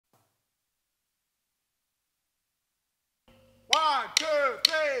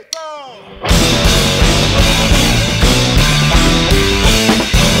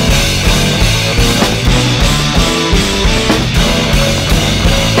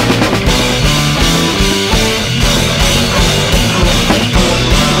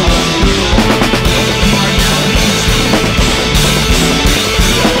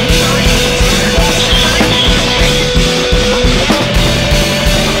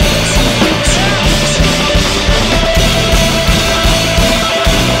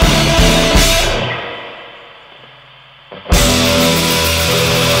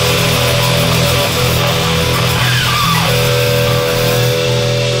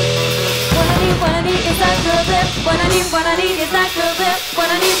I need is that girl there. What I need is that girl there. What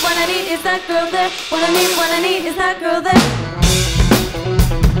I need is that girl there. What I need is that girl there.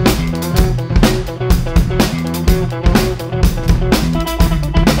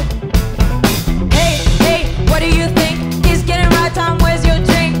 Hey, what do you think? It's getting right time, where's your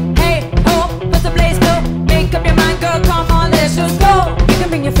drink? Hey, ho, what's the place go? Make up your mind, girl, come on, let's just go. You can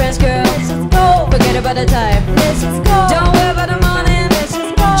bring your friends, girl, let's just go. Forget about the time, let's just go. Don't worry about the morning, let's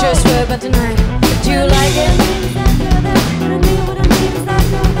just go. Just worry about tonight. Do you like it?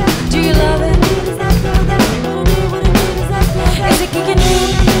 Do you love it? Is it kicking in?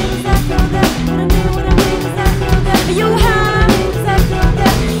 Are you high?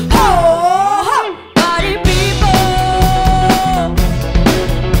 Oh, party people,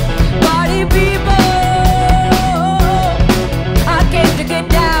 party people. I came to get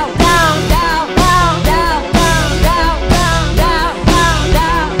down, down, down, down, down, down, down, down, down,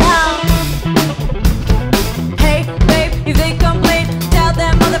 down, down. Hey, babe, if they complain, tell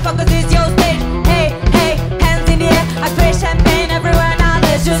them motherfuckers it's your stage. Hey, hey, hands in the air, I spray champagne everywhere now.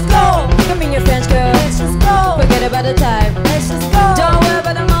 Let's just go. Come in your friends, girl. Let's just go. Forget about the time. Let's just go. Don't worry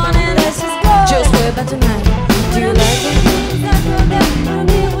about the morning. Let's just go. Just worry about tonight. Do you like it?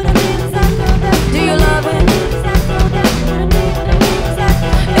 Do you love it?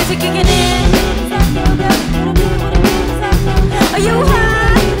 Is it kicking in? Are you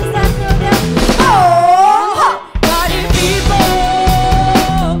high? Oh, party people,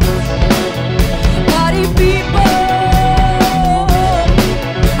 party people.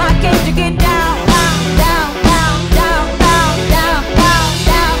 I came to get down, down, down, down, down, down, down,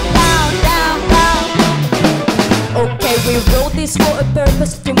 down, down, down, down. Okay, we wrote this for a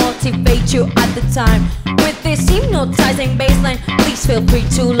purpose to motivate you at the time. With this hypnotizing bassline, please feel free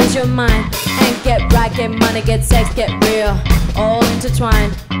to lose your mind and get right, get money, get sex, get real, all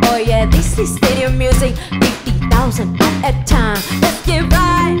intertwined. Oh yeah, this is stadium music, 50,000 at a time. Let's get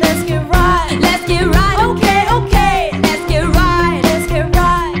right, let's get right, let's get right. Okay, okay, let's get right, let's get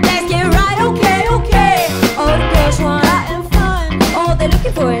right, let's get right. Okay, okay. All the girls want hot and fun. All they're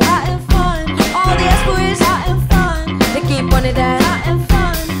looking for is hot and fun. All they ask for is hot and fun. They keep wanting that hot and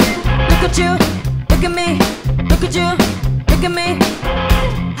fun. Look at you, look at me, look at you, look at me.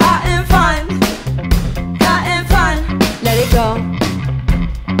 Hot and fun, hot and fun. Let it go,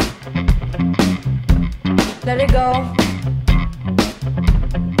 let it go.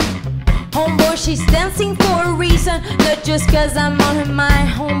 Homeboy, she's dancing for a reason, not just cause I'm on her mind.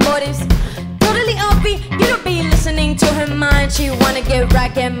 Homeboy is totally upbeat, you don't be listening to her mind. She wanna get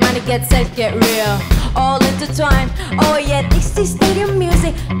right, get money, get sex, get real, all intertwined. Oh yeah, this is stadium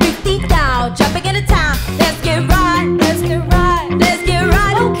music, 50 down, jumping in the town. Let's get right, let's get right, let's get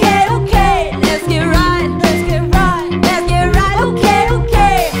right. Okay, okay, let's get right, let's get right, let's get right. Okay,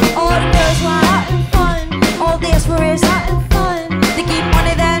 okay. All the girls want hot and fun. All they ask for is hot and fun. They keep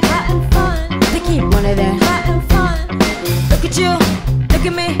wanting that hot and fun. They keep wanting that hot and fun. Look at you, look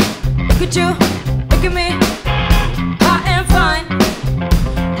at me, look at you, look at me. Hot and fun,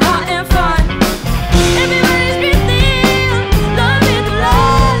 hot and fun. Everybody's breathing, love is the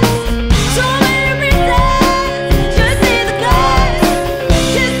last. So many reasons, just see the glass,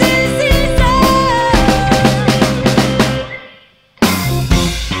 just see the season.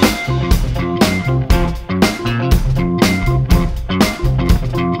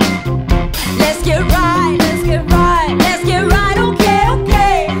 Let's get right, let's get right, let's get right. Okay,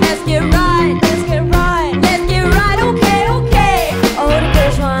 okay. Let's get right, let's get right, let's get right. Okay, okay. All the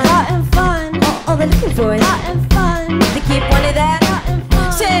girls want hot and fun. All they're looking for is hot and fun. They keep wanting that hot and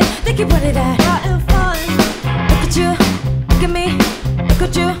fun. Say, they keep wanting that hot and fun. Look at you, look at me, look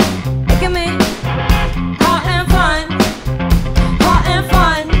at you, look at me. Hot and fun, hot and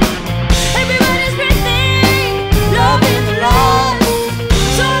fun. Everybody's breathing, love is the lost.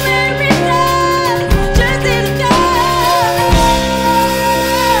 So many reasons, just in the sky.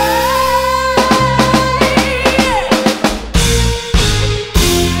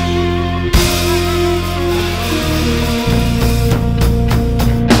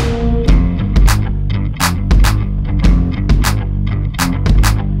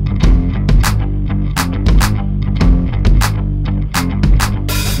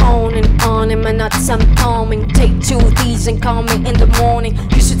 On and my nuts, I'm calming. Take two of these and call me in the morning.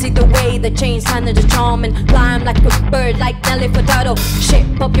 You should see the way the chains handle the charming. Climb like a bird, like Nelly Furtado.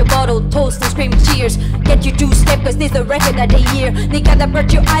 Shape up your bottle, toast and scream cheers. Get you two-step, cause this the record of the year. Nigga that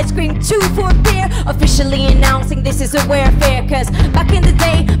brought you ice cream too for a beer. Officially announcing this is a warfare. Cause back in the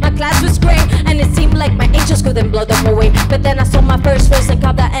day, my class was great, and it seemed like my angels couldn't blow them away. But then I saw my first verse and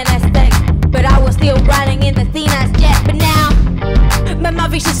called that NS text. But I was still riding in the thin ass jet. But now, man, my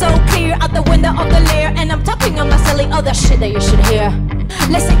vision so clear out the window of the lair, and I'm talking on my silly other shit that you should hear.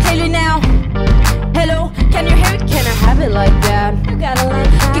 Listen clearly now. Hello, can you hear it? Can I have it like that? You gotta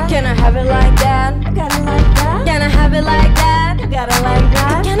like that. Can I have it like that? You gotta like that. Can I have it like that? You gotta like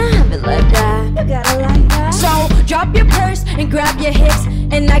that. Can I have it like that? You gotta like that. So drop your purse and grab your hips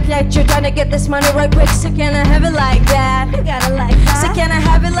and act like you're trying to get this money right quick. So can I have it like that? You gotta like that. So can I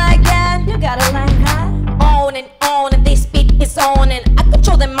have it like that? You gotta like that. On and this beat is on, and I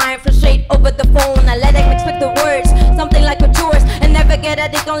control their mind from straight over the phone. I let them expect the words, something like a tourist, and never get a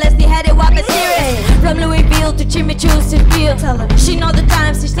dick unless they had it while they're serious. From Louisville to Jimmy Choo's to feel. She know the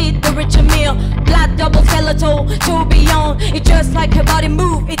times, she see the richer meal. Black double skeletal to beyond. It just like her body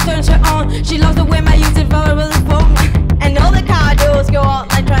move, it turns her on. She loves the way I use it for a phone. And all the cardos go out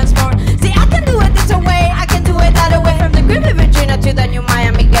like transform. See, I can do it this way, I can do it that way. From the Grim Virginia to the New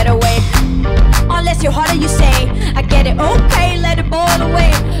Miami getaway. Unless you're harder, you say, I get it, okay, let it boil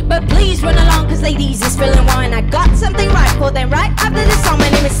away. But please run along, cause ladies is feeling wine. I got something right for them right after this song. My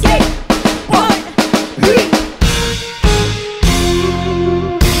name is Skate.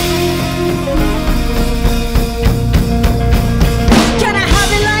 Can I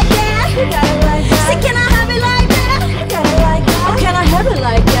have it like that? You gotta like that. Say, can I have it like that? You gotta like that. Oh, can I have it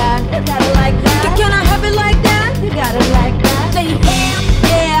like that? You gotta like that. Can I have it like that? You gotta like that. Say,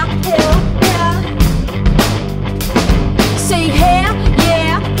 yeah, hell, yeah. Say hell,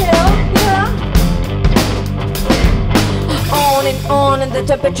 yeah, hell, yeah. On and the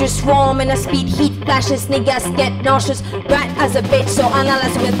temperature's warm and the speed heat flashes. Niggas get nauseous, bright as a bitch. So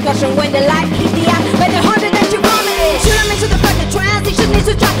analyze with caution when the light hit the eye. But the harder that you vomit it, should I mention the fact that transition needs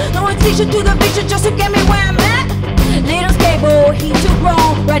to try. No incision to the vision just to get me where I'm at. Little skateboard, he too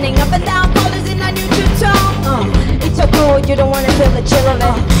grown, running up and down colors in a neutral tone. It's so cool, you don't wanna feel the chill of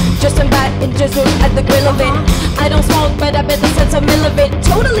it. Just some bad and just look at the grill of it. I don't smoke, but I bet the sense of mill of it.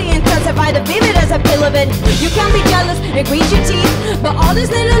 Totally intensify the vivid as a pill of it. You can't be jealous and grease your teeth, but all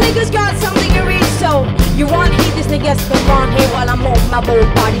these little niggas got something to reach. So you want hate this niggas come on here while I'm on my boat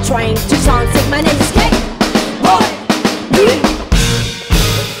body train to sound sick. My name is Kate. Boy.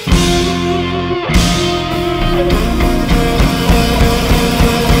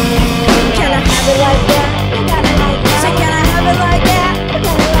 Can I have it like that? You gotta like that. Say, can I have it like that? You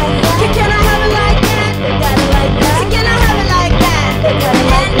gotta like that. Can I have it like that? You gotta like that. Say, can I have it like that? You gotta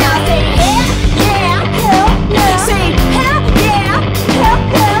like that. Now say hell yeah, hell yeah. Say hell yeah, hell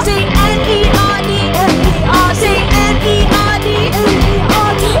yeah. Say N.E.R.D, N.E.R. Say N.E.R.D, N.E.R.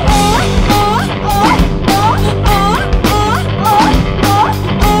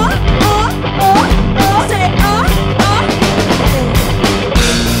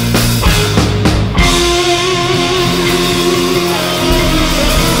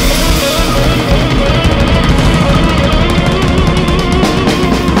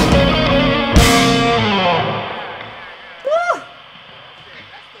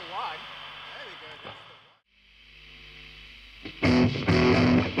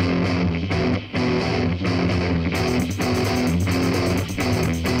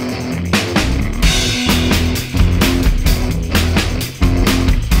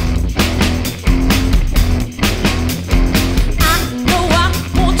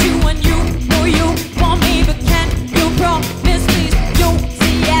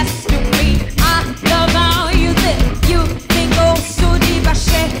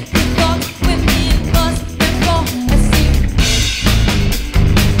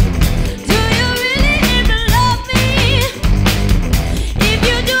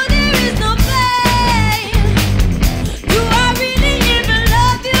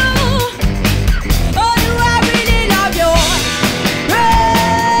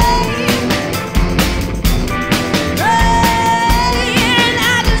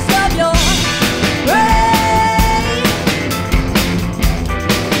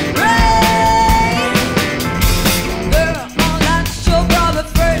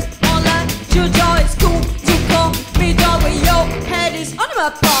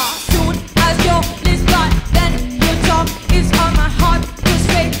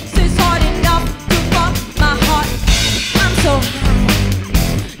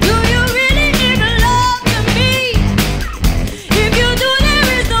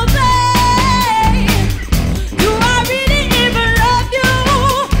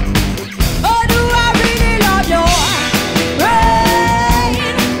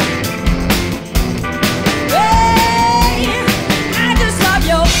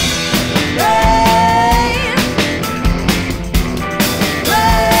 Rain,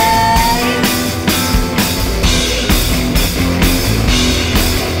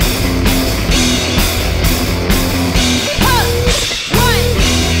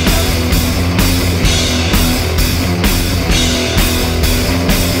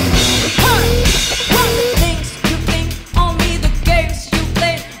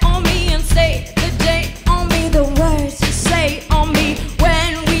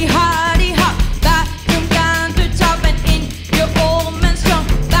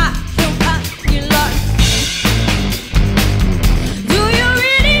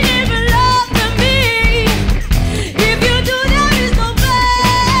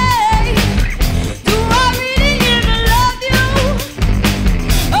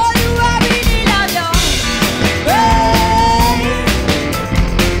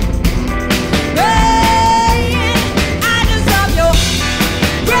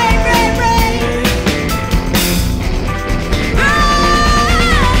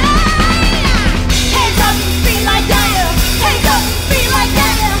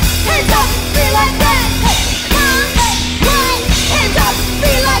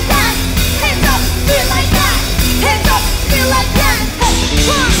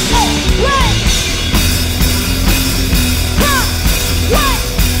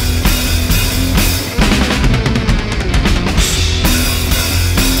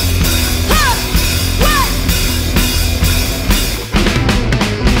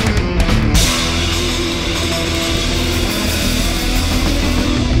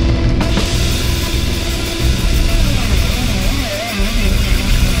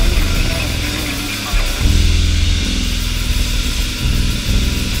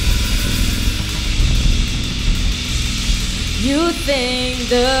 think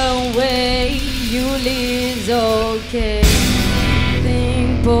the way you live's okay.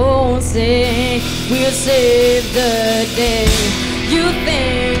 People say we'll save the day. You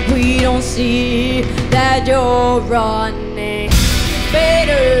think we don't see that you're running?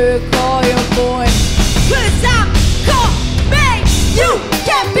 Better call your boy. Cause I'm called me. You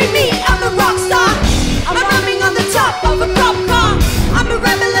can't be me, I'm a rock star. I'm running on the top of a cop car. I'm a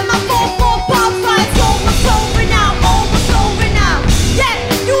rebel in my 4-4 pop fights. Almost over now, almost over now. Yeah,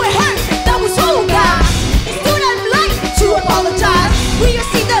 you were hurt, that was all God. It's too damn late to apologize. Will you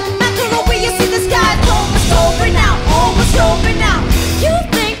see the mantle or will you see the sky? It's almost over now, almost over now. You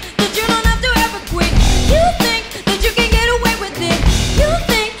think that you don't have to ever quit. You think that you can get away with it. You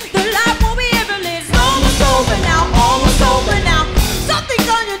think the life won't be ever lived. It's almost over now, almost over now. Something's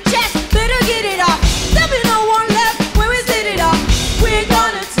on your chest, better get it off. There'll be no one left when we set it off. We're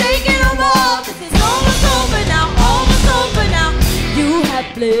gonna take it all. This is almost over now, almost over now. You had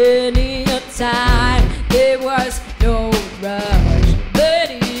plenty of time, there was no rush. But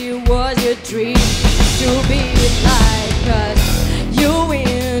it was your dream to be like us. You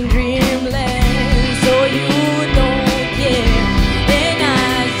in dreamland, so you don't care. And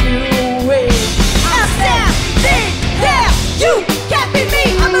as you wait, I'm standing there. You can't be me,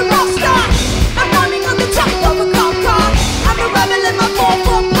 I'm a rock star. I'm running on the top of a cop car. I'm a rebel in my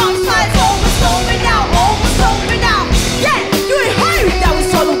 4-4 pump fights. Almost over now, almost over now. Yeah, you ain't heard that was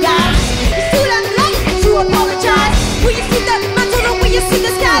solo guys. It's too damn late to apologize. Will you see the mantle or will you see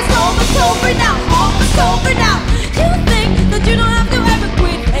the skies? Almost over now, almost over now. You think that you don't have to ever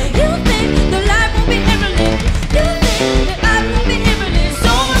quit. You think the life won't be ever lived. You think that life won't be ever lived. It's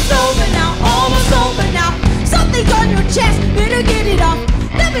almost over now, almost over now. Something's on your chest, better get it off.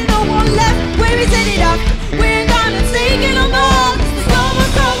 There'll be no one left when we set it up. We're gonna take it all. It's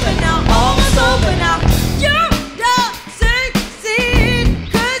almost over now, almost over now. You don't succeed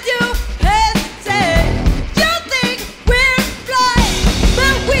cause you hesitate. You think we're flying,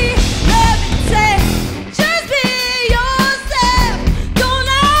 but we levitate. Just be yourself, don't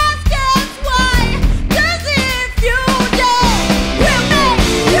ask us why. Cause if you don't, we'll make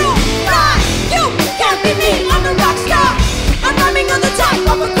you fly. You can't be me, I'm a rock star. I'm running on the top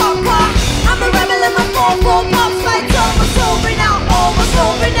of a cop car. I'm a rebel in my 4-4 pop fights. Almost over now, almost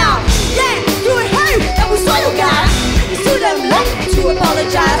over now. Yeah, you ain't heard that we saw you guys. It's too damn late to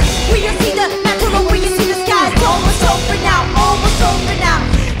apologize. Will you see the mantle or will you see the skies? It's almost over now, almost over now.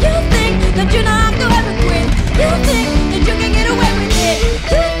 You think that you don't have to ever quit. You think that you can get away with it.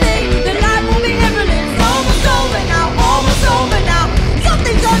 You think that life won't be ever lived. It's almost over now, almost over now.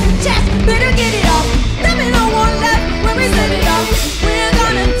 Something's on your chest, better get it off. There'll be no one left when we set it off. We're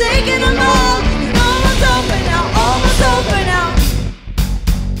gonna take it all. It's almost over now, almost over now.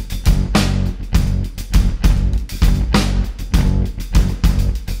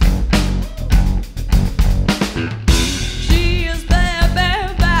 She is bad,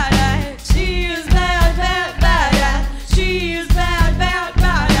 bad, bad. She is bad, bad, bad. She is bad, bad,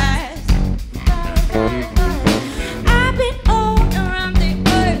 bad. I've been all around the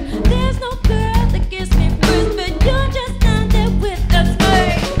earth. There's no girl that gives me first, but you're just not there with us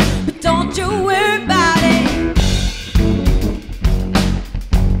first. But don't you worry about it.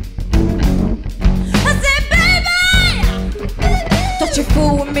 I said, baby, don't you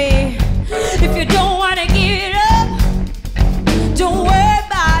fool with me. If you don't wanna get up, don't worry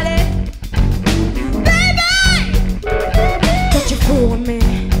about it. Baby, don't you fool with me.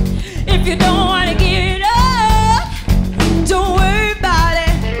 If you don't wanna get up, don't worry about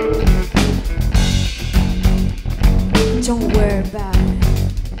it. Don't worry about it.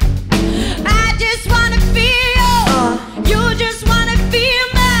 I just wanna feel, you just wanna feel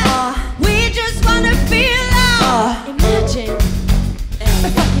me. We just wanna feel love. Imagine,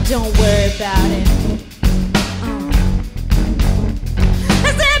 fuck you, don't worry about it. I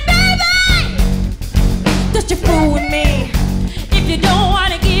said, baby, don't you fool with me. If you don't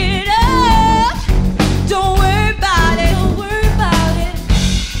wanna get up, don't worry about it. Don't worry about it.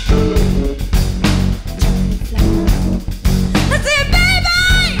 I said, baby,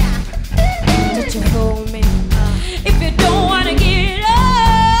 don't you fool me. If you don't wanna get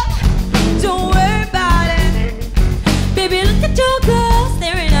up, don't worry about it. Baby, look at your girl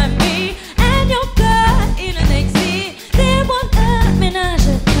staring at me, and your gut in the next sea. They want a menage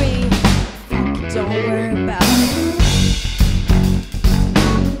a three. Don't worry about it.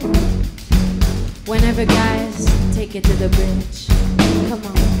 Whenever guys take it to the bridge, come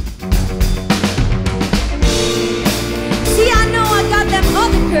on. See, I know I got them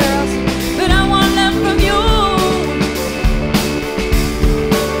other girls, but I want them from you.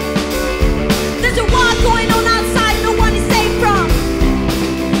 There's a war going on outside, no one is safe from.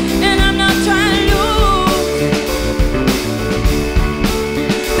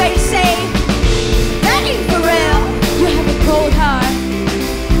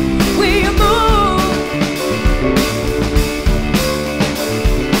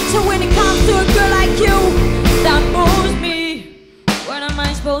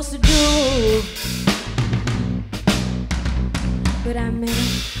 supposed to do? But I mean,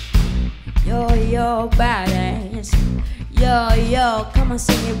 yo, badass. Yo, come on,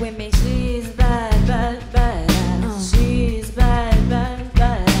 sing it with me. She's bad, badass. She's bad,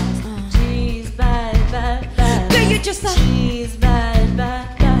 badass. She's bad, badass. Girl, you just like. She's bad,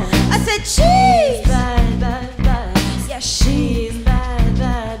 badass. I said she's bad, badass. Yeah, she's bad,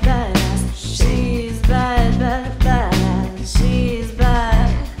 badass. She's bad, badass. She's bad.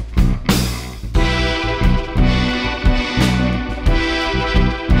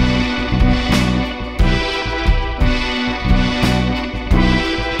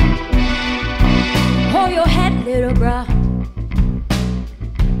 Little bruh,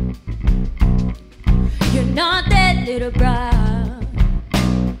 you're not that little bruh.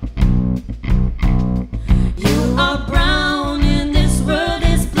 You are brown and this world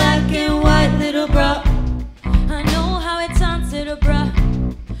is black and white, little bruh. I know how it sounds, little bruh,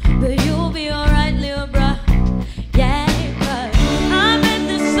 but you'll be alright, little bruh. Yeah, but I bet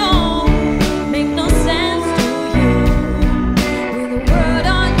this song make no sense to you with a word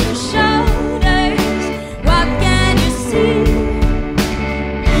on your shoulders.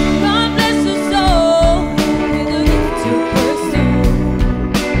 God bless your soul with a gift to pursue.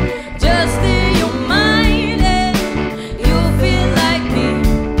 Just in your mind and you'll feel like me,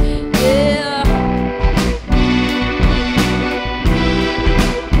 yeah.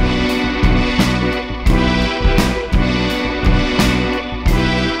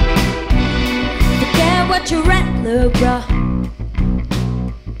 Forget what you read, little bruh.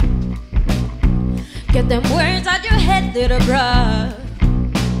 Get them words out your head, little bruh.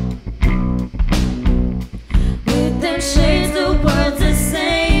 With them shades, the world's the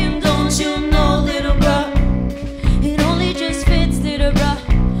same. Don't you know, little bruh? It only just fits, little bruh,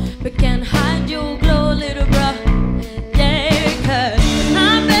 but can't hide your glow, little bruh. Yeah, 'cause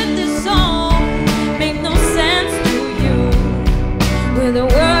I bet this song make no sense to you with a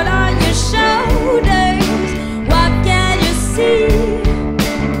word on your shoulders. What can you see?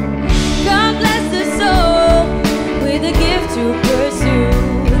 God bless the soul with a gift to pursue.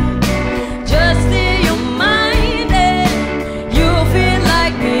 Just in your mind and you'll feel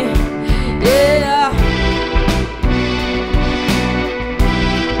like me, yeah.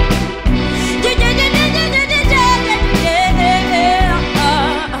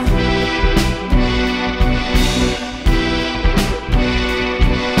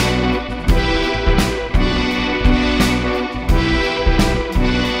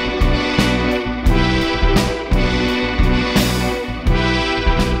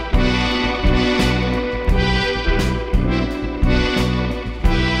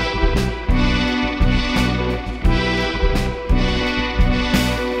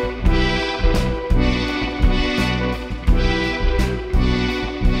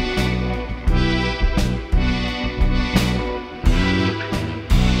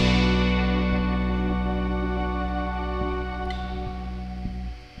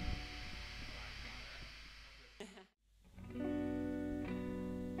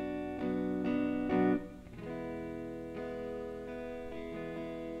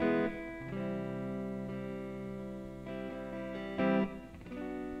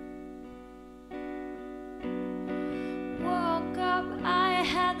 Woke up, I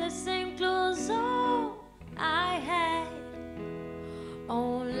had the same clothes on I had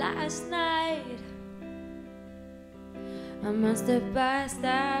on last night. I must have passed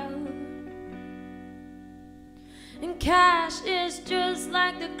out. And cash is just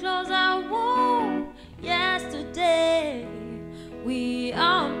like the clothes I wore yesterday. We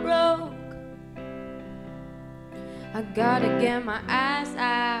are broke. I gotta get my ass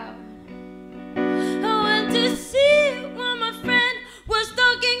out. I went to see what my friend was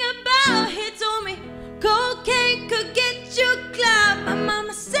talking about. He told me cocaine could get you clout. My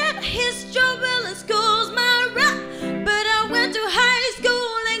mama said his trouble in school's my rap, but I went to high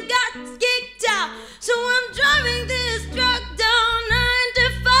school and got kicked out. So I'm driving this truck down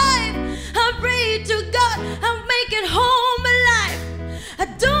 95. I pray to God I'll make it home alive. I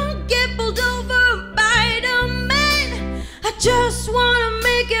don't get pulled over by the man. I just wanna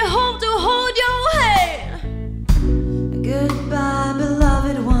make it home to hold your hand. Good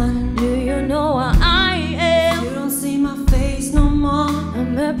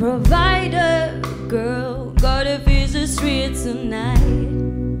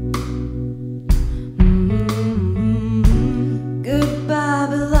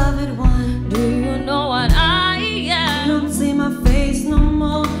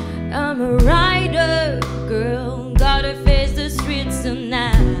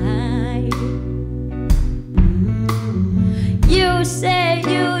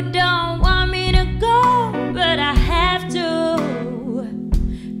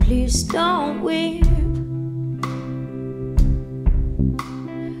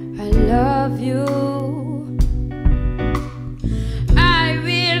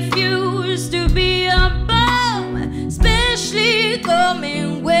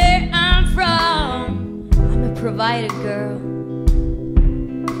provider, girl,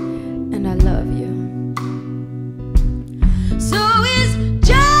 and I love you. So it's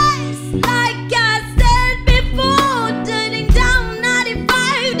just like I said before, turning down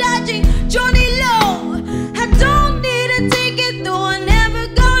 95, dodging Johnny Low. I don't need a ticket, though I never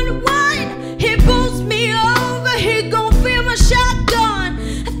gonna whine. He pulls me over, he gon' feel my shotgun.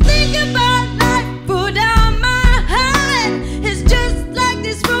 I think about life, put out my hand. It's just like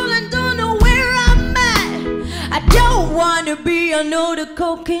this rolling, don't know where I'm at. I don't wanna be another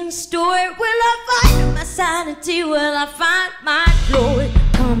cocaine story. Will I find my sanity? Will I find my glory?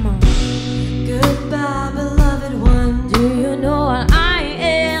 Come on. Goodbye, beloved one. Do you know what I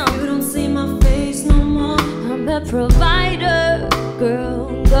am? You don't see my face no more. I'm the provider,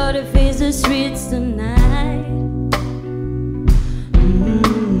 girl. Gotta face the streets tonight.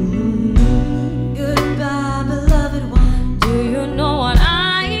 Goodbye, beloved one. Do you know what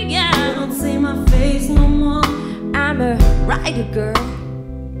I You am? don't see my face no more. I'm a rider, girl.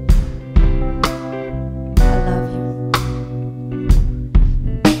 I love you.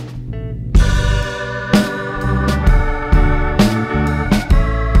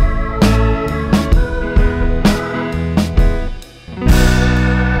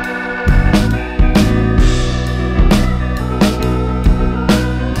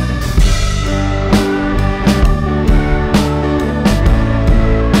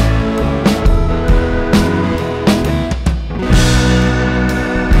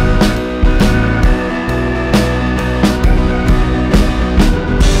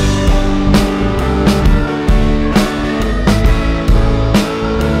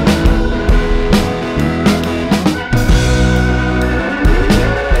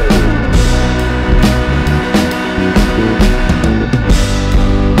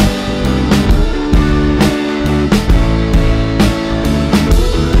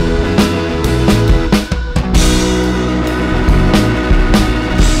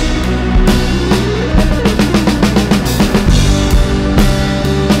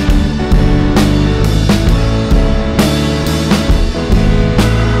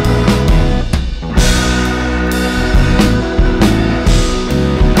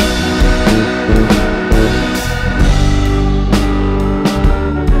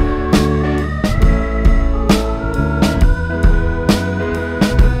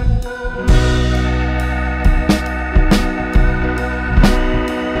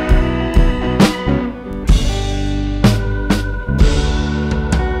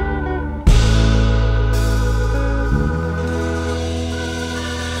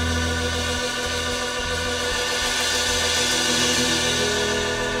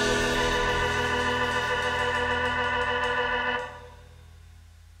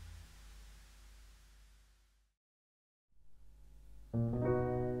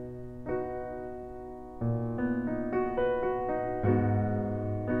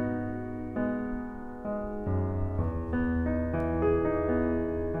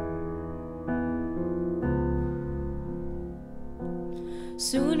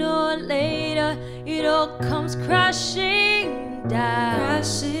 Sooner or later, it all comes crashing down,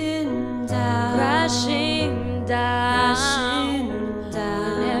 Crashing down. crashing down, Crashing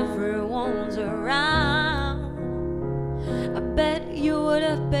down. when everyone's around. I bet you would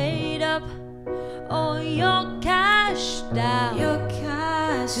have paid up all your cash down Your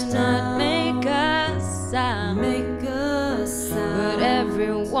cash to down. not make a sound. Make a sound. But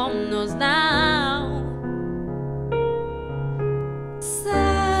everyone knows now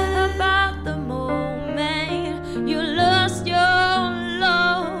about the moment you lost your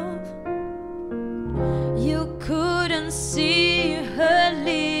love. You couldn't see her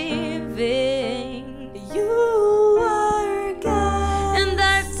leaving. You were gone. And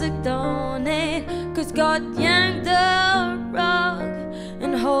that took on it, 'cause God yanked the rug.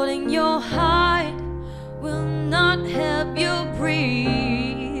 And holding your heart will not help you breathe.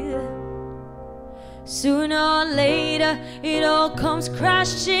 Sooner or later, it all comes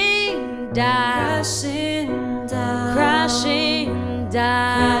crashing down, Crashing down. crashing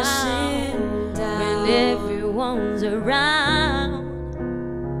down, Crashing down. when everyone's around.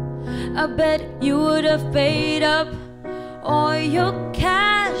 I bet you would have paid up all your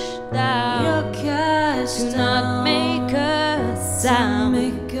cash down Your cash to down. not make a sound.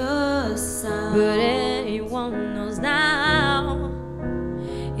 Make a sound. But anyone knows now,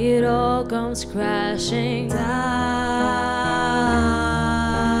 it all comes crashing down.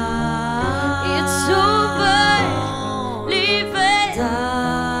 It's over, leave it.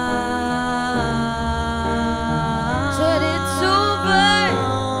 Down. Said it's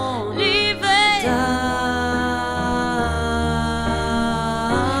over, leave it.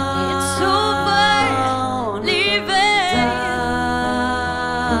 Down. It's over, leave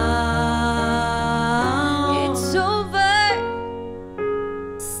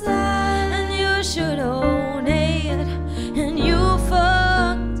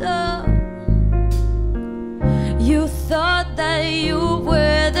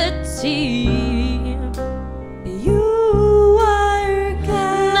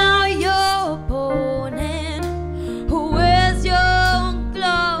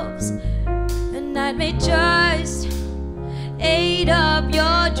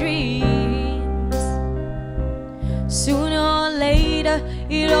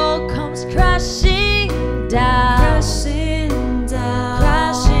it all comes crashing down, Crashing down,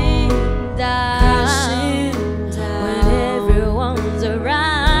 crashing down, crashing down. when everyone's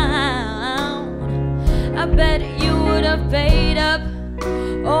around. I bet you would have paid up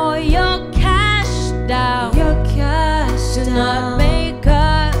all your cash down, Your cash to down, not make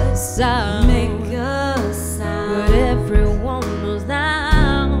a sound. make a But sound. everyone knows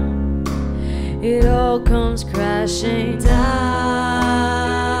now it all comes crashing down.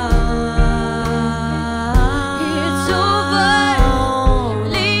 It's over,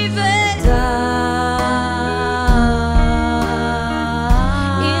 leave it.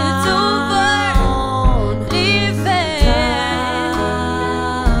 It's over, leave it.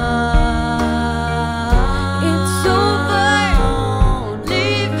 It's over,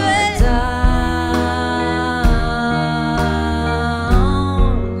 leave it.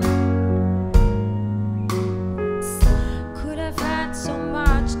 Could have had so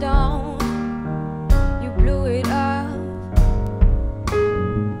much down, you blew it up.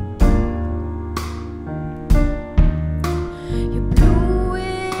 You blew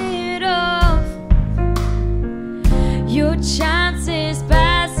it up. Your chances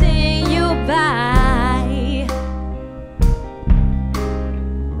passing you by.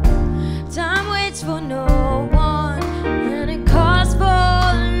 Time waits for no one, and it calls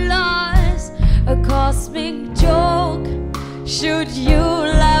for loss. A cosmic joke. Should you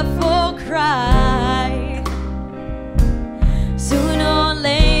laugh or cry? Sooner or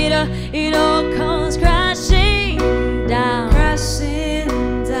later, it all comes crashing down, Crashing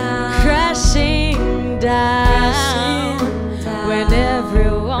down, crashing down, crashing down. when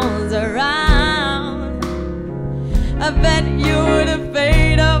everyone's around. I bet you would have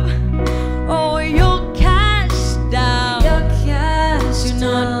paid up all your cash down, Your cash to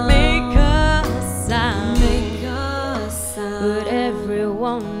not down, make a sound. make a sound. But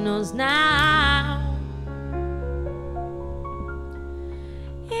everyone knows now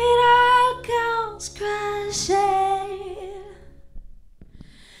it all comes crashing.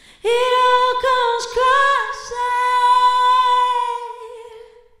 It all comes crashing.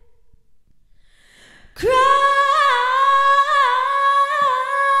 Cry.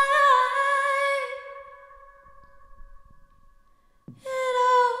 It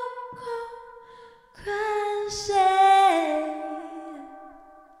all comes crashing.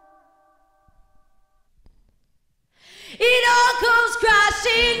 It all comes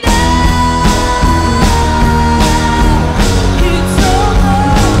crashing down. It's over,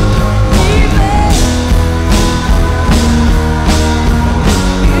 leave it.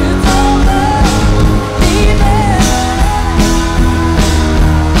 It's over, leave it.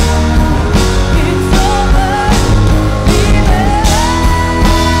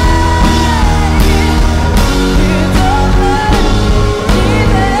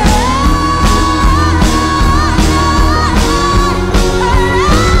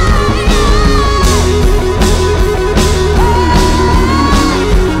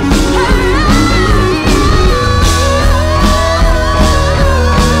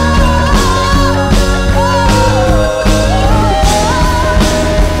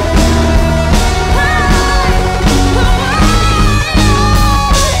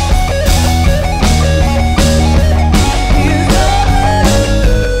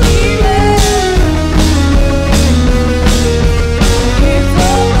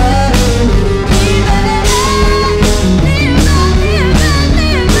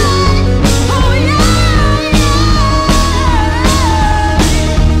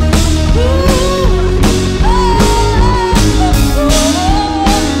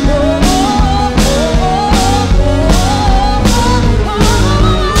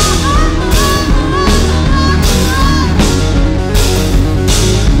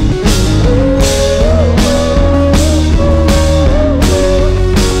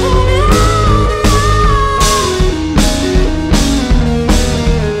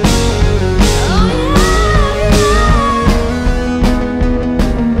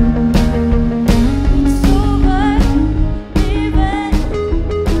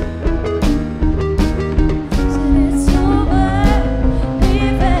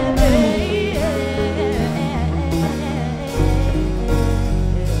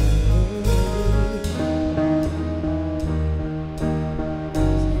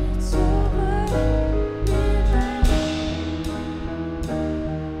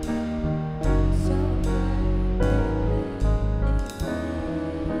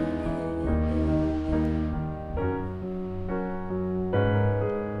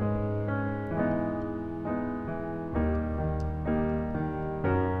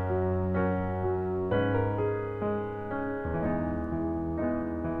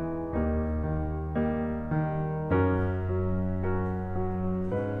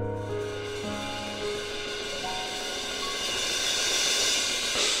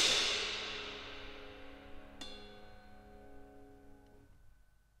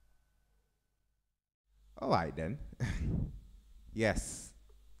 All right then. Yes.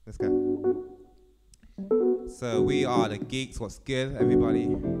 Let's go. So we are the Geeks. What's good,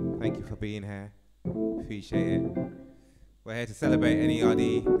 everybody? Thank you for being here. Appreciate it. We're here to celebrate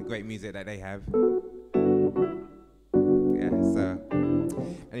N.E.R.D, the great music that they have. Yeah, so.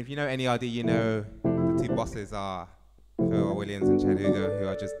 And if you know N.E.R.D, you know the two bosses are Phil Williams and Chad Hugo, who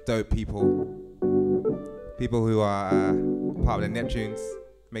are just dope people. People who are part of the Neptunes,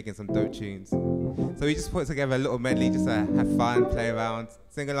 making some dope tunes. So we just put together a little medley just to have fun, play around,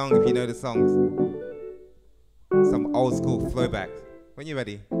 sing along if you know the songs. Some old school throwback. When you're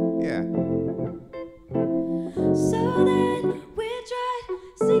ready, yeah. So then we tried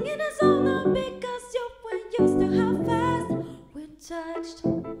singing a song now because you were used to how fast we touched.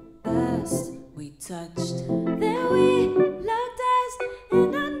 Fast we touched. Then we looked eyes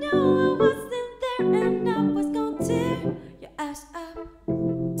and I knew I wasn't there and I was gonna tear your ass up.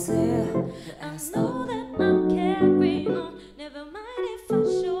 Tear your ass I know up. that I'm carrying on. Never mind if I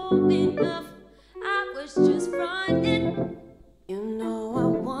show enough. I was just fronting. You know I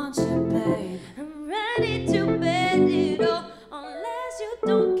want you, babe. I'm ready to bet it all, unless you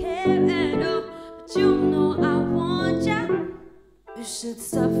don't care at all. But you know I want ya. You should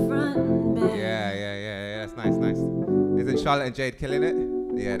stop fronting, babe. Yeah, that's nice. Isn't Charlotte and Jade killing it?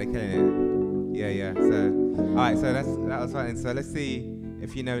 Yeah, they're killing it. Yeah. So, all right, so that was fine. So let's see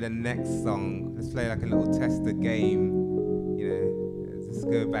if you know the next song. Let's play like a little tester game. You know, let's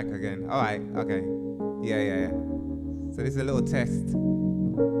go back again. All right, okay. Yeah. So this is a little test.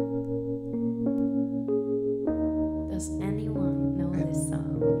 Does anyone know this song?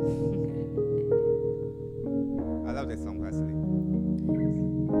 I love this song personally.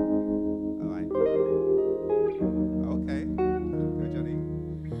 All right. Okay. Go, Johnny.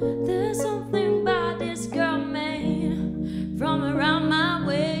 There's something about this girl, man, from around my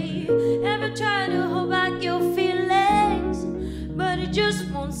way. Ever try to hold back your feelings, but it just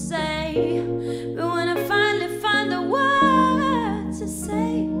won't say. But when I finally find the words to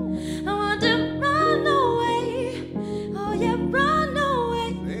say, I want to run away. Oh yeah, run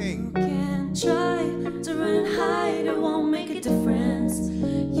away. Sing. You can try to run and hide, it won't make a difference.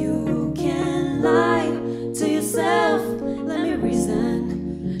 You can lie to yourself, let me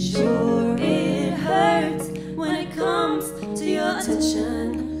reason. Sure it hurts when it comes to your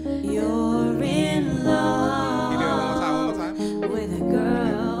attention. You're in love. Can you do it one more time? With a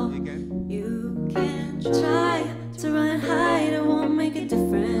girl. You can. You can try to run and hide, it won't make a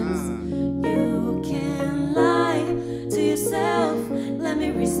difference. You can lie to yourself, let me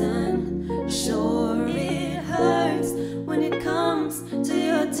reason. Sure it hurts when it comes to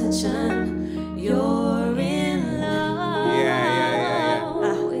your attention. You're in love. Yeah.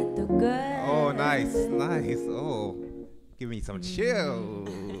 With the girl. Oh, nice. Oh, give me some chills.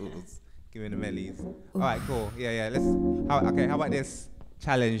 Give me the mellies. All right, cool. Yeah. How about this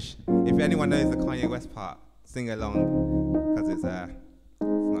challenge? If anyone knows the Kanye West part, sing along, because it's not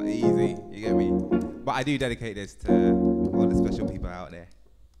easy. You get me? But I do dedicate this to all the special people out there.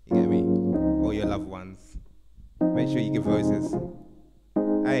 You get me? All your loved ones. Make sure you give roses.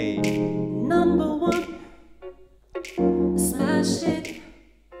 Hey. Number one, smash it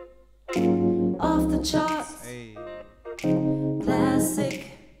off the charts. Hey. Classic.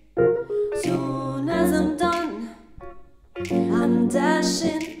 Soon as I'm done, I'm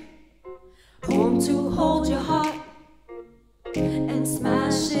dashing home to hold your heart and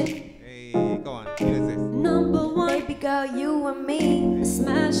smash it. Hey, go on. Who is this? Number one, Baby girl, you and me,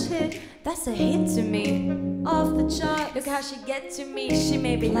 smash hit that's a hit to me. off the charts. Look how she get to me. She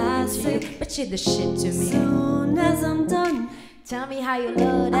may be lying to you, but she the shit to me. Soon as I'm done, Tell me how you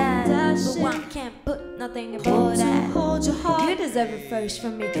love that. But one can't put nothing above that. hold your heart. You deserve it first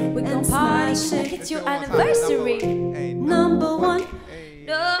from me. We gon' And party smash like it. it's your Let's do it one more time. anniversary. Hey, Number one, Hey.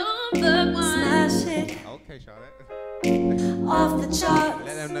 Number one. smash hit Okay, Charlotte. off the charts.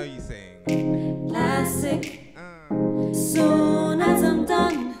 Let them know you sing. Classic. Soon as I'm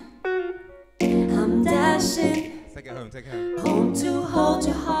done, I'm dashing Take it home. home to hold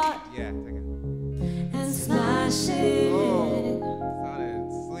your heart Yeah, take it. and smash it.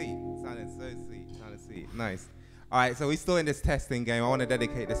 Sounded so sweet. Sounded sweet. Nice. All right, so we're still in this testing game. I want to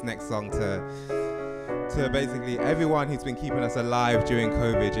dedicate this next song to basically everyone who's been keeping us alive during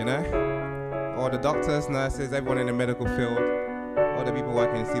COVID, you know? All the doctors, nurses, everyone in the medical field, all the people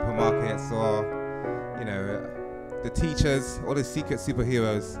working in supermarkets, or, you know, the teachers, all the secret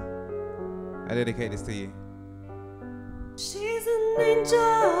superheroes. I dedicate this to you. She's an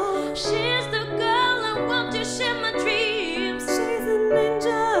angel. She's the girl I want to share my dreams. She's an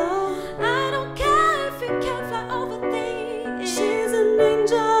angel. I don't care if you can't fly over things. She's an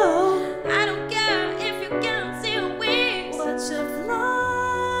angel. I don't care if you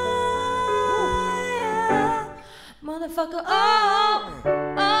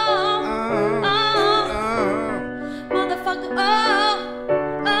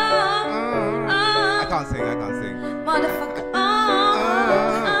can't sing. I can't sing. Motherfucker.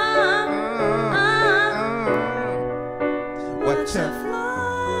 Watch out.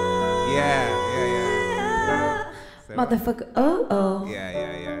 Yeah. So Motherfucker.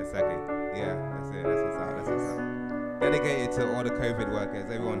 Yeah, exactly. Yeah, that's it. That's what's up. Dedicated to all the COVID workers,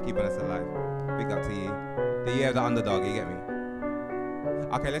 everyone keeping us alive. Big up to you. The year of the underdog, you get me?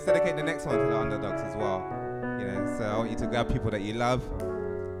 Okay, let's dedicate the next one to the underdogs as well. You know, so I want you to grab people that you love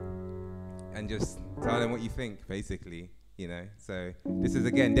and just tell them what you think, basically. You know, so this is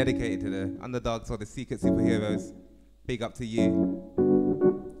again dedicated to the underdogs or the secret superheroes. Big up to you.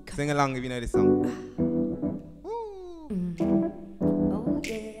 Sing along if you know this song. Oh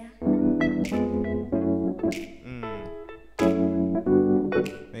yeah.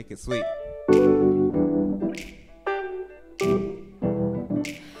 Make it sweet.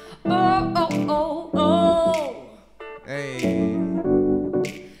 Oh. Hey.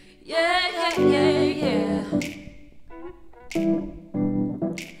 Yeah.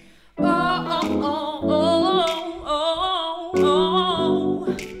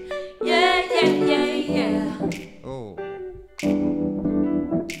 Oh. Yeah. Oh.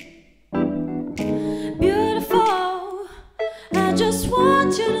 Beautiful, I just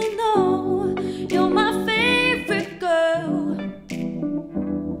want you to know you're my favorite girl.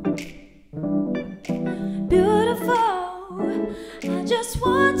 Beautiful, I just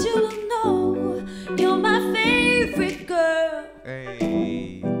want you to know you're my favorite girl.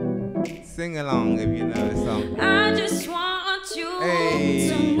 Hey. Sing along if you know the song. I just want you Hey.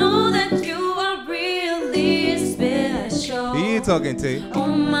 to know that you are really special. Who you talking to? Oh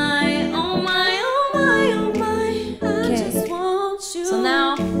my, oh my, oh my, oh my. I just want you So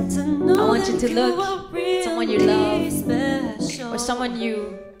now, to know I want you to that look you are really someone you love special. or someone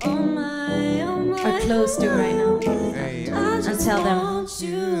you Oh my, oh my, are close to right now. Hey. I And just tell them. want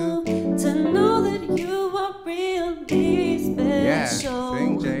you to know that you are really special. Yeah.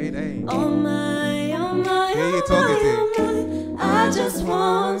 Sing, Jade. Hey. Oh my, oh my, Who you oh talking my, oh my. I just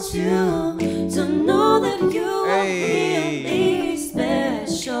want you to know that you are Hey. really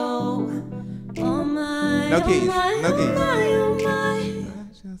special. Oh my, No keys, oh my, no keys. oh my, oh my. I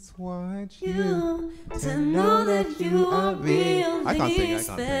just want you You to know that you are really I can't sing.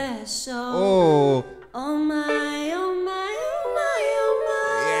 special. Oh. Oh my, oh my, oh my, oh my.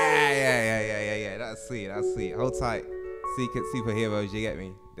 Yeah. That's sweet. Hold tight. Secret superheroes, you get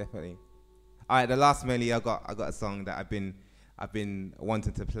me? Definitely. All right, the last medley I got a song that I've been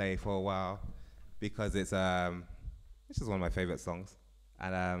wanting to play for a while because it's just one of my favorite songs,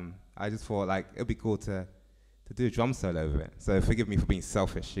 and I just thought like it'd be cool to do a drum solo over it. So forgive me for being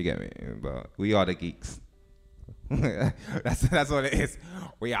selfish, you get me? But we are the geeks. that's what it is.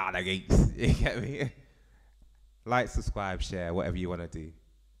 We are the geeks. You get me? Like, subscribe, share, whatever you want to do.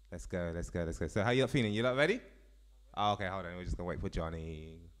 Let's go. So how you feeling? You lot ready? Oh, okay, hold on. We're just going to wait for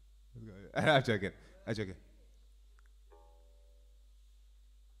Johnny. I'm joking.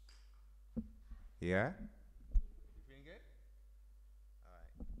 Yeah? You feeling good? All right.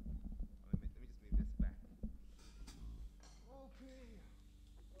 Let me just move this back.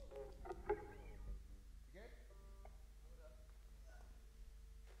 Okay. You good?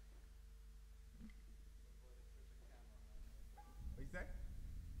 What you say?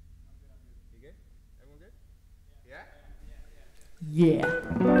 You good? Everyone good? Yeah?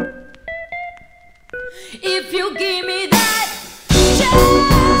 If you give me that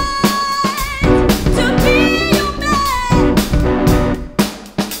chance to be your man,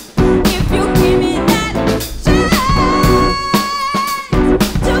 if you give me that chance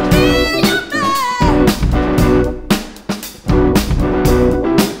to be your man,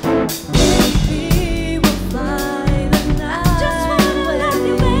 we will fly the night. I just wanna love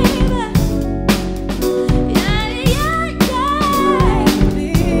you, baby. Yeah. We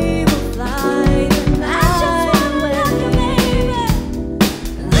will fly the night. I just wanna love you, baby.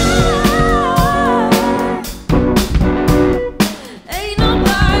 Ain't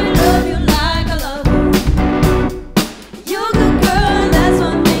nobody love you like I love you. You're a good girl, that's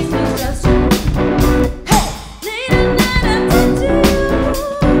what makes me trust you. Hey, late at night I talk to you.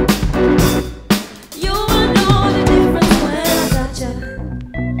 You will know the difference when I got you.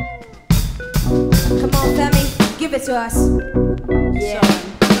 Come on, Femi, give it to us. Yeah.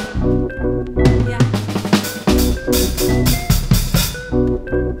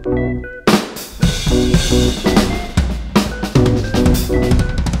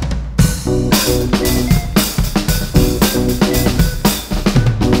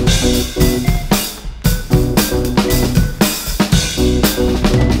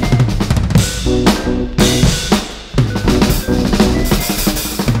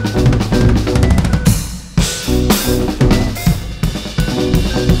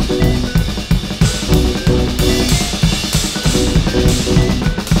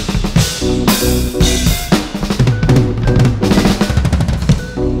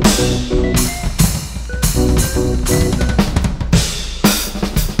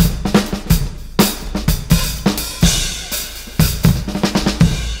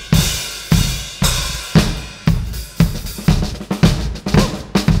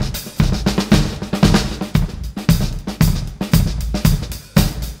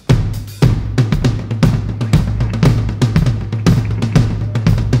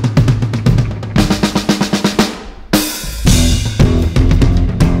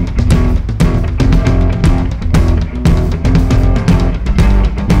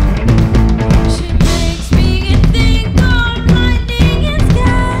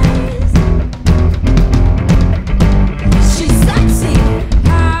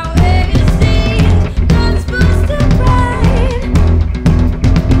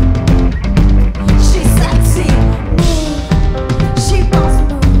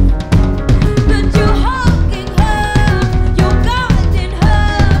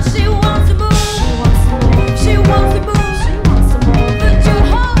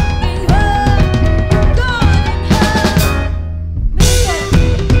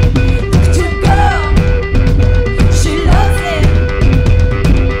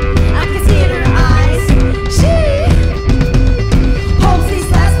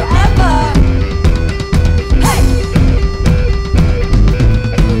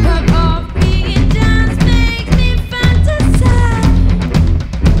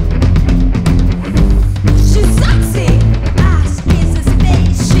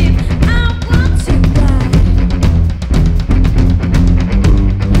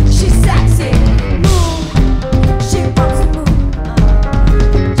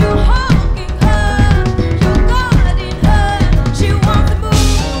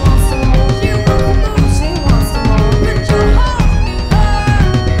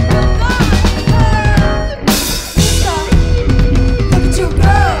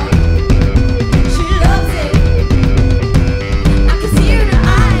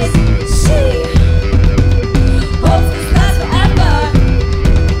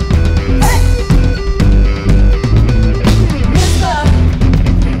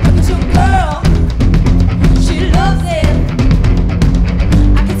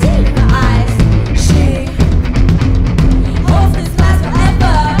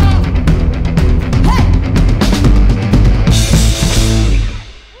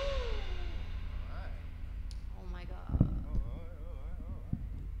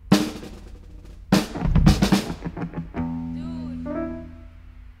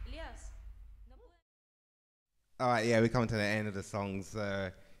 All right, yeah, we're coming to the end of the songs.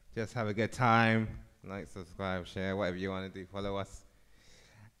 Just have a good time. Like, subscribe, share, whatever you want to do. Follow us.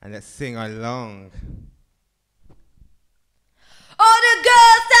 And let's sing along. All the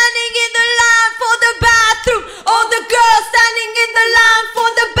girls standing in the line for the bathroom. All the girls standing in the line for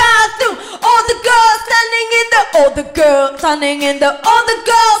the bathroom. All the girls standing in the. All the girls standing in the. All the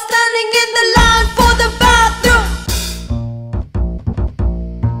girls standing in the line for the bathroom.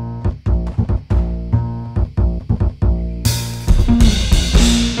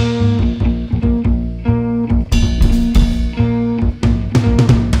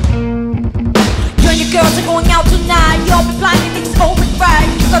 You and your girls are going out tonight. You'll be planning things open right.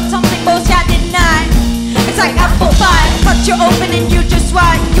 You got something both can't deny. It's like apple pie. Cut you open and you just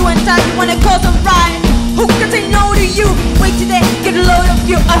right. You and I, you wanna cause a ride. Who can say no to you? Wait till they get a load of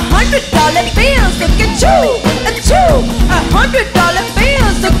you. $100 bills, look at you, at you. $100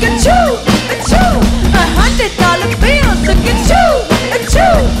 bills, look at you, at you. $100 bills, look at you, at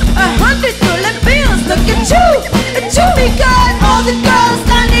you. $100 bills, look at you, at you. Because all the girls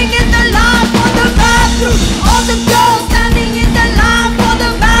standing in the line for the bathroom. All the girls standing in the line for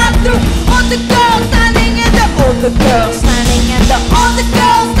the bathroom. All the girls standing in the. All the girls standing in the. All the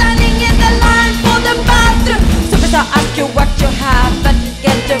girls standing in the line for the bathroom. Superstar ask you what you have, but you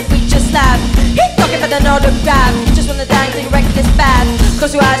get to reach your slab. He talking about an autograph. You just wanna dance and wreck this bad.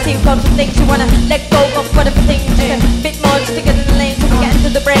 Cause your eyes see you got some things you wanna let go of. Whatever things you can bit more just to get in the lane. So we get into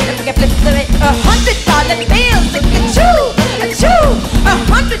the brain and we get flipped to it. $100 bills, look at you, at you.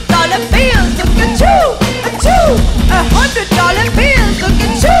 $100 bills, look at you, at you. $100 bills, look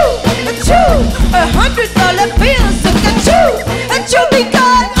at you, at you. $100 bills, look at you, at you.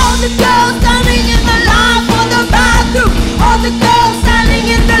 Because all the girls standing in the line for the bathroom. All the girls standing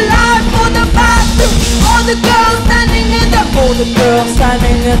in the line for the bathroom. All the girls standing in the. All the girls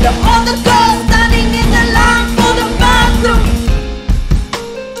standing in the. All the girls standing in the line for the bathroom.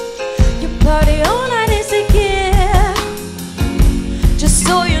 You party all night insecure. Just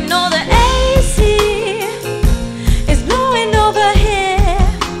so you know the AC is blowing over here.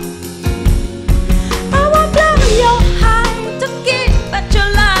 I won't blow your high to keep at your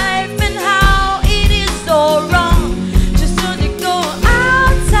life and how it is so wrong. Just so you go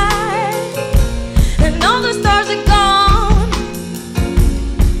outside and all the stars are gone.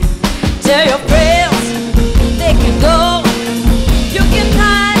 Tell your friends they can go. You can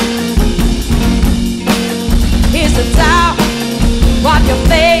hide. Here's a towel. Wipe your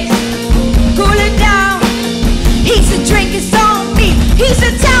face, cool it down. He's a drink, it's on me. He's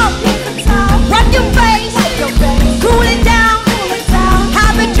a towel. Wipe your face, cool it down.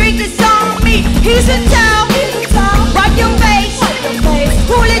 Have a drink, it's on me. He's a towel. Wipe your face,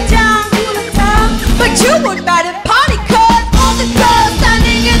 cool it down. But you would rather party cause all the girls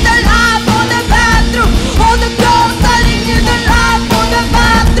standing in the line for the bathroom. All the girls standing in the line for the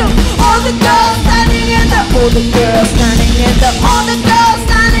bathroom. All the girls standing in the. All the girls standing in the. All the girls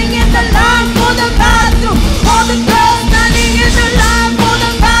standing in the line for the bathroom. All the girls standing in the line for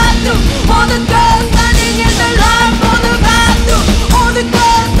the bathroom. All the girls standing in the line for the bathroom. All the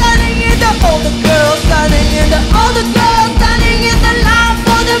girls standing in the. All the girls standing in the. All the girls standing in the line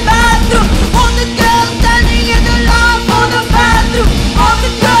for the bathroom. All the girls standing in the line for the bathroom. All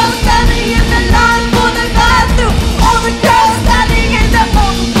the girls standing in the line for the bathroom. All the girls standing in the.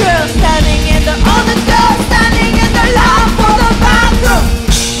 All the girls standing in the. All the girls standing in the line for the bathroom.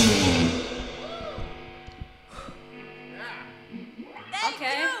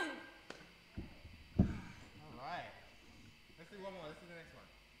 Okay. All right. Let's do one more. Let's do the next one.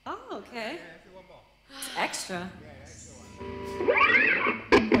 Oh, okay. Yeah, let's do one more. It's extra. Yeah, extra one.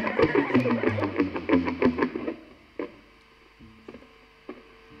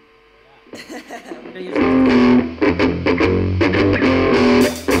 What are you doing?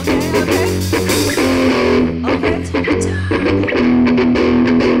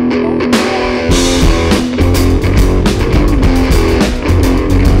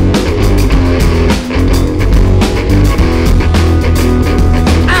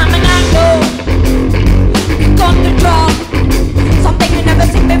 I'm an angle, you got the draw. So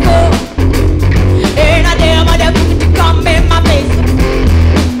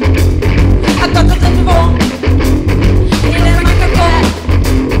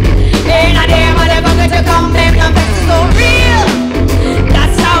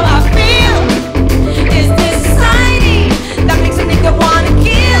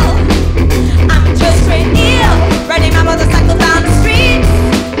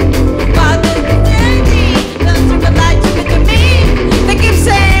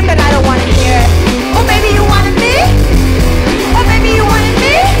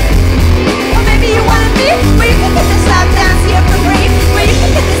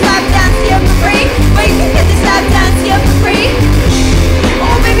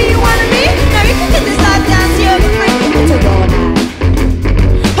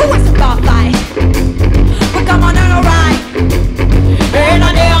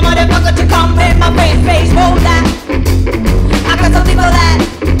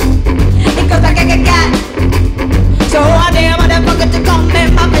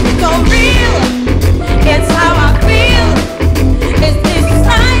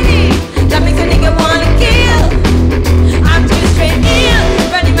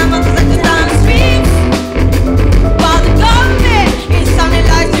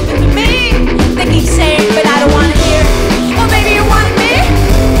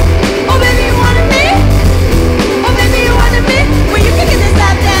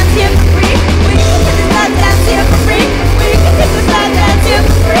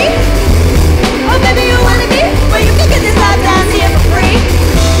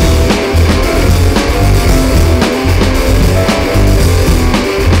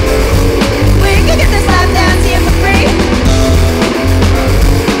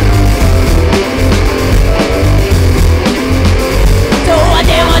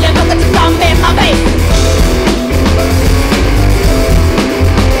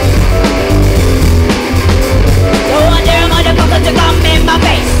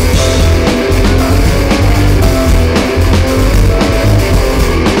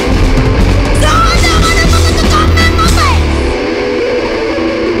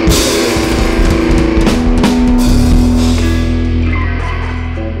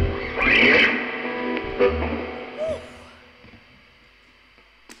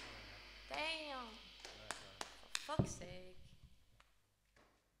fuck's sake.